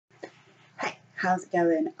how's it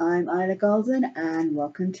going? I'm IlaGolden and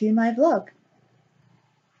welcome to my vlog.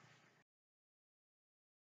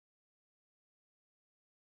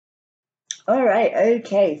 Alright,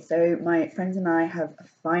 okay, so my friends and I have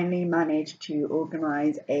finally managed to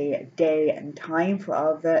organise a day and time for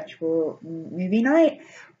our virtual movie night.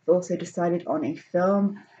 We've also decided on a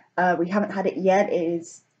film. We haven't had it yet, it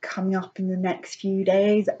is coming up in the next few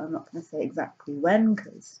days. I'm not going to say exactly when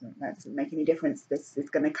because that doesn't make any difference. This is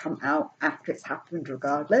going to come out after it's happened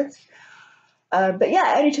regardless. But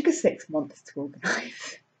yeah, it only took us 6 months to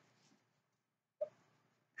organise.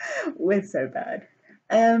 We're so bad.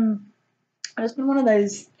 It's been one of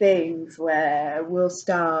those things where we'll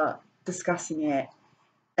start discussing it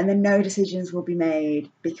and then no decisions will be made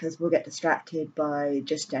because we'll get distracted by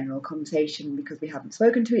just general conversation because we haven't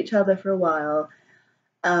spoken to each other for a while.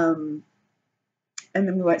 And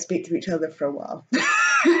then we won't speak to each other for a while.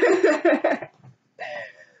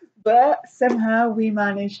 But somehow we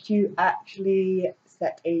managed to actually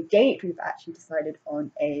set a date. We've actually decided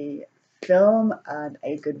on a film and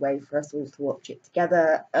a good way for us all to watch it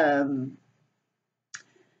together.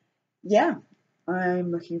 Yeah,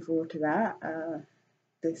 I'm looking forward to that.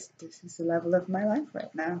 This is the level of my life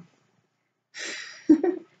right now.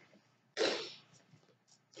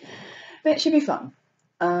 But it should be fun.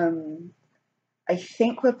 I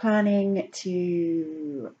think we're planning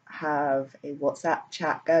to have a WhatsApp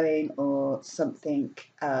chat going or something,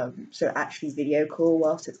 so actually video call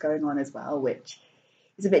whilst it's going on as well, which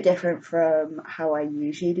is a bit different from how I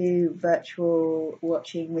usually do virtual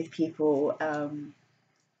watching with people. I'm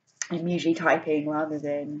usually typing rather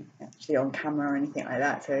than actually on camera or anything like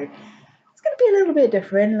that, so it's going to be a little bit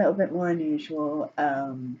different, a little bit more unusual.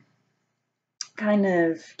 Kind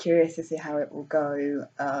of curious to see how it will go,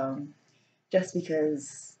 just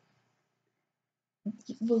because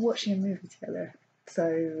we're watching a movie together,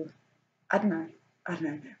 so I don't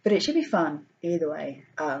know, but it should be fun either way.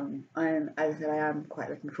 As I said, I am quite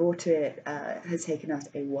looking forward to it. It has taken us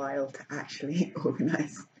a while to actually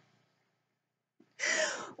organise.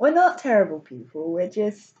 We're not terrible people. We're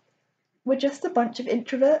just a bunch of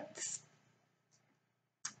introverts.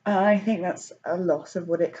 I think that's a lot of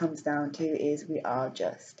what it comes down to. Is we are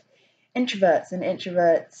just introverts, and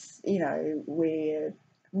introverts, you know, we're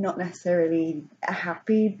not necessarily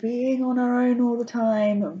happy being on our own all the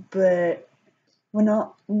time, but we're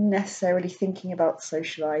not necessarily thinking about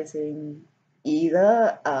socializing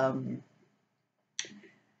either.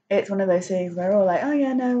 It's one of those things where we're all like, oh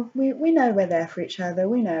yeah, no, we know we're there for each other,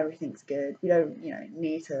 we know everything's good. We don't,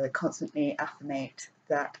 need to constantly affirmate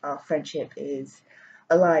that our friendship is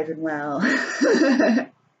alive and well.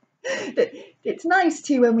 It's nice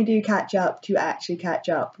too when we do catch up to actually catch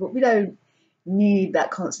up, but we don't need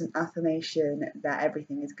that constant affirmation that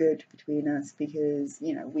everything is good between us because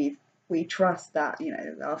we trust that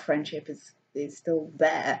our friendship is still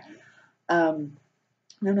there.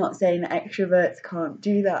 I'm not saying that extroverts can't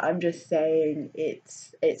do that. I'm just saying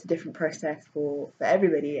it's a different process for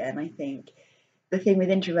everybody. And I think the thing with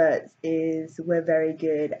introverts is we're very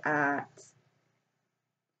good at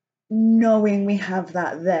knowing we have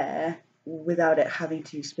that there without it having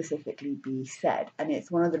to specifically be said. And it's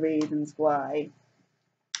one of the reasons why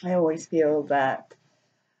I always feel that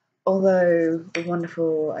although the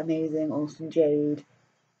wonderful, amazing, awesome Jade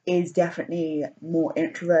is definitely more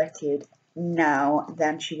introverted now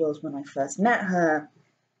than she was when I first met her,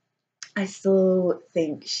 I still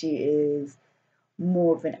think she is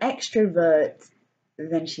more of an extrovert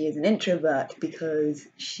than she is an introvert because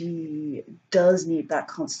she does need that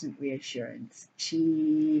constant reassurance.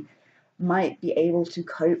 She might be able to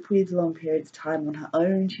cope with long periods of time on her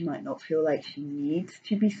own. She might not feel like she needs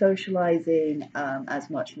to be socializing as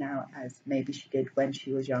much now as maybe she did when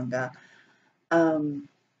she was younger.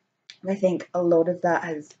 I think a lot of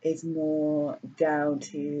that is more down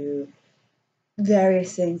to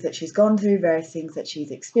various things that she's gone through, various things that she's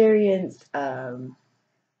experienced,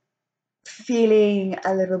 feeling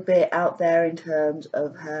a little bit out there in terms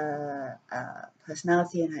of her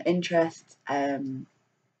personality and her interests, and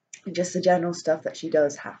just the general stuff that she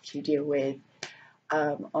does have to deal with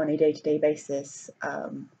on a day-to-day basis,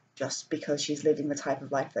 just because she's living the type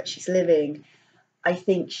of life that she's living. I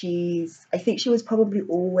think she was probably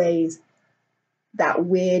always that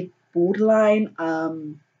weird borderline.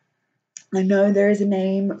 I know there is a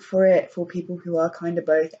name for it for people who are kind of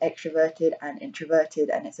both extroverted and introverted,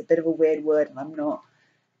 and it's a bit of a weird word, and I'm not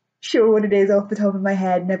sure what it is off the top of my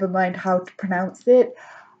head, never mind how to pronounce it.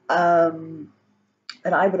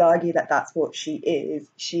 And I would argue that that's what she is.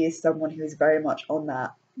 She is someone who is very much on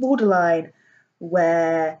that borderline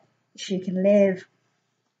where she can live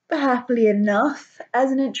happily enough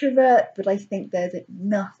as an introvert, but I think there's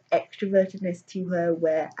enough extrovertedness to her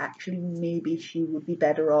where actually maybe she would be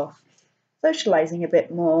better off socializing a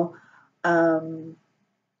bit more.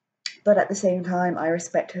 But at the same time, I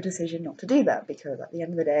respect her decision not to do that, because at the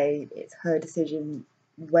end of the day, it's her decision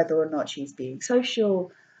whether or not she's being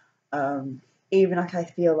social. Even if I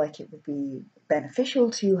feel like it would be beneficial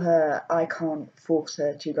to her, I can't force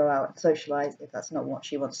her to go out and socialise if that's not what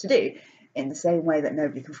she wants to do. In the same way that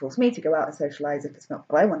nobody can force me to go out and socialise if it's not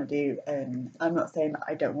what I want to do. And I'm not saying that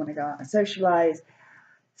I don't want to go out and socialise.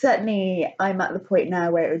 Certainly, I'm at the point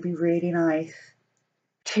now where it would be really nice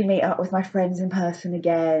to meet up with my friends in person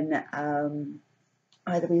again.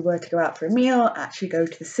 Either we were to go out for a meal, actually go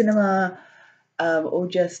to the cinema, or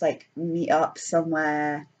just like meet up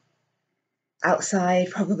somewhere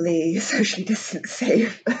outside, probably socially distance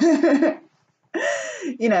safe.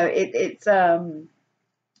 You know, it's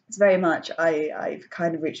very much, I've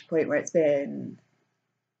kind of reached a point where it's been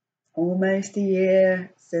almost a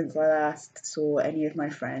year since I last saw any of my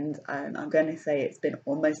friends, and I'm going to say it's been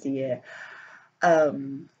almost a year,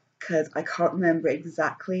 because I can't remember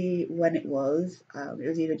exactly when it was. It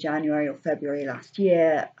was either January or February last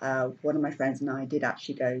year. One of my friends and I did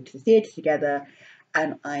actually go to the theatre together,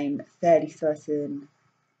 and I'm fairly certain.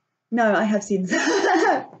 No, I have seen.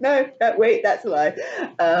 No, wait, that's a lie.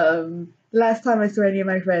 Last time I saw any of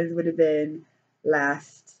my friends would have been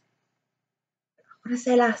last. I want to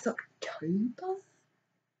say last October.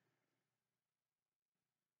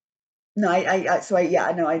 No,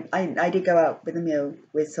 I did go out with a meal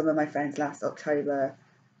with some of my friends last October,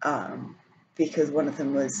 because one of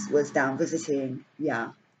them was down visiting.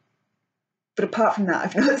 Yeah, but apart from that,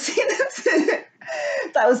 I've not seen them.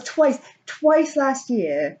 That was twice last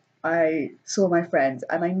year. I saw my friends,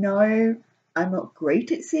 and I know I'm not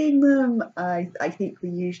great at seeing them. I think we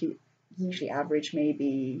usually average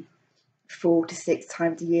maybe 4 to 6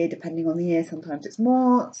 times a year, depending on the year. Sometimes it's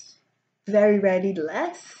more, very rarely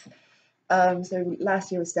less. So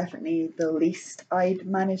last year was definitely the least I'd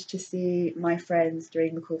managed to see my friends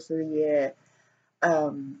during the course of the year,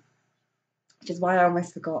 which is why I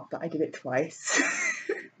almost forgot that I did it twice.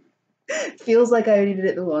 Feels like I only did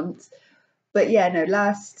it the once. But yeah, no,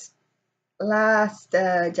 last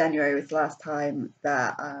January was the last time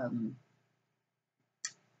that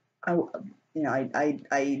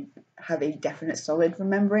I have a definite solid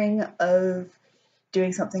remembering of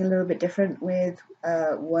doing something a little bit different with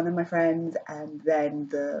one of my friends, and then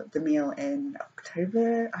the meal in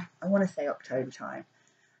October. I want to say October time,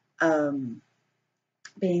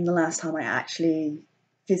 being the last time I actually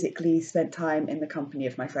physically spent time in the company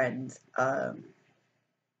of my friends.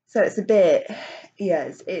 So it's a bit,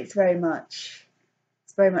 yeah, it's very much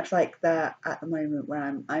like that at the moment, where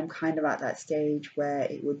I'm kind of at that stage where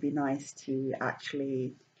it would be nice to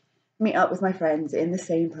actually meet up with my friends in the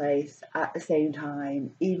same place at the same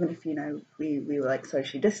time, even if, you know, we were like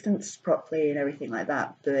socially distanced properly and everything like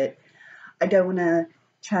that. But I don't want to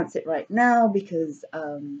chance it right now, because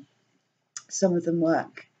some of them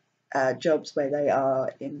work jobs where they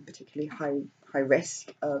are in particularly high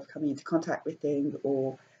risk of coming into contact with things,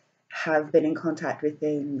 or have been in contact with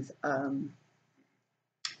things.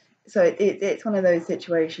 So it's one of those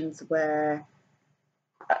situations where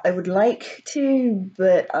I would like to,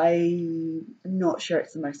 but I'm not sure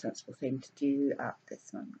it's the most sensible thing to do at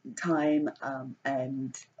this moment in time.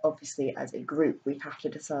 And obviously, as a group, we have to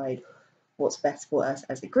decide what's best for us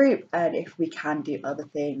as a group. And if we can do other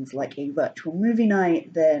things like a virtual movie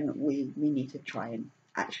night, then we need to try and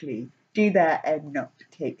actually do that, and not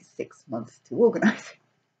take 6 months to organise.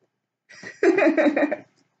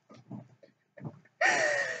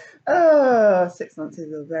 Oh, 6 months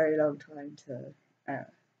is a very long time to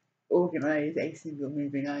organise a single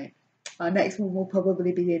movie night. Our next one will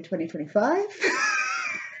probably be in 2025.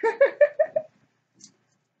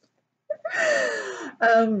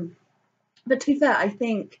 But to be fair, I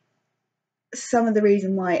think some of the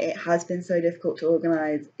reason why it has been so difficult to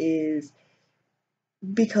organise is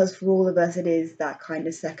because for all of us it is that kind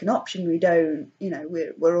of second option. We don't, you know,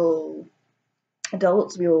 we're all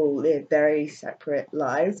adults, we all live very separate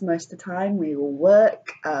lives most of the time. We all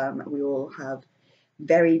work, we all have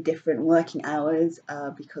very different working hours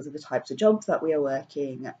because of the types of jobs that we are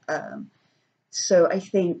working. So I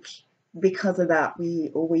think because of that, we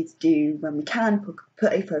always do, when we can,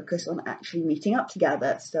 put a focus on actually meeting up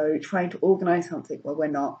together. So trying to organise something where we're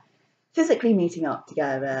not physically meeting up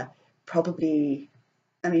together, probably.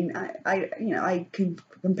 I mean, I can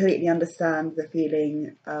completely understand the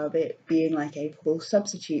feeling of it being like a poor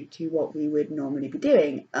substitute to what we would normally be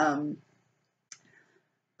doing. But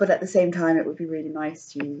at the same time, it would be really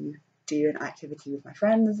nice to do an activity with my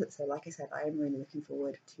friends. So like I said, I am really looking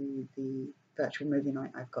forward to the virtual movie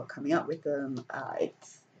night I've got coming up with them.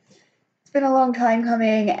 It's been a long time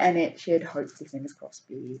coming, and it should hopefully, fingers crossed,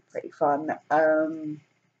 be pretty fun.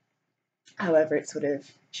 However it sort of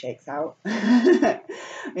shakes out. I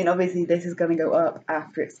mean, obviously this is going to go up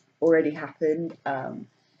after it's already happened.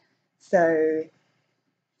 So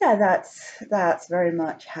yeah, that's very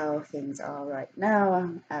much how things are right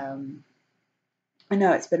now. I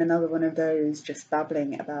know it's been another one of those just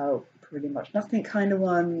babbling about pretty much nothing kind of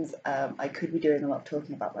ones. I could be doing a lot of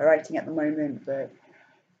talking about my writing at the moment, but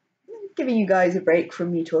giving you guys a break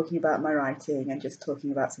from me talking about my writing and just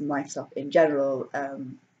talking about some life stuff in general.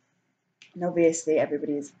 And obviously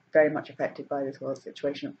everybody is very much affected by this world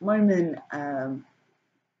situation at the moment.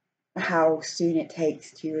 How soon it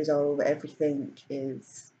takes to resolve everything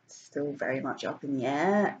is still very much up in the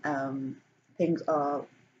air. Things are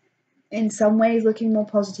in some ways looking more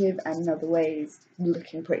positive, and in other ways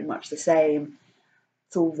looking pretty much the same.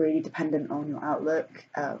 It's all really dependent on your outlook,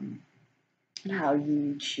 and how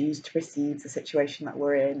you choose to perceive the situation that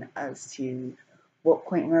we're in as to what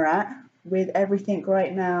point we're at with everything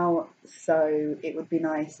right now. So it would be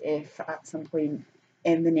nice if at some point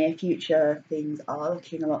in the near future things are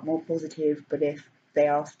looking a lot more positive, but if they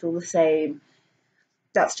are still the same,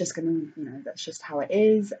 that's just that's just how it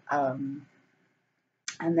is.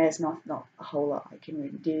 And there's not a whole lot I can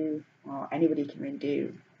really do, or anybody can really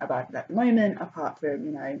do about it at the moment, apart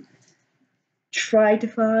from, try to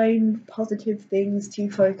find positive things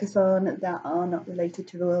to focus on that are not related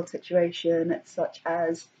to the world situation, such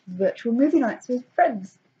as virtual movie nights with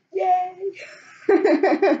friends. Yay!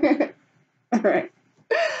 Alright.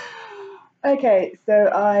 Okay,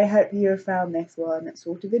 so I hope you have found this one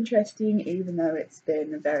sort of interesting, even though it's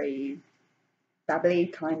been a very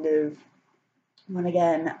babbly kind of one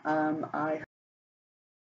again.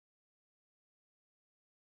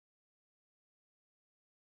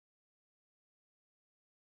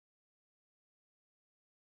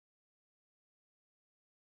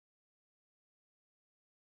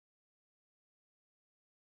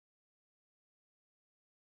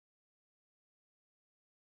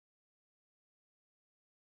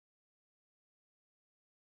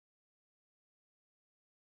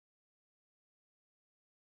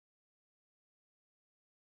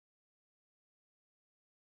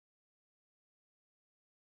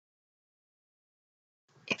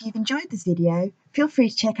 If you've enjoyed this video, feel free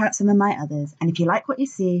to check out some of my others, and if you like what you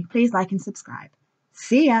see, please like and subscribe.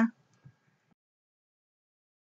 See ya!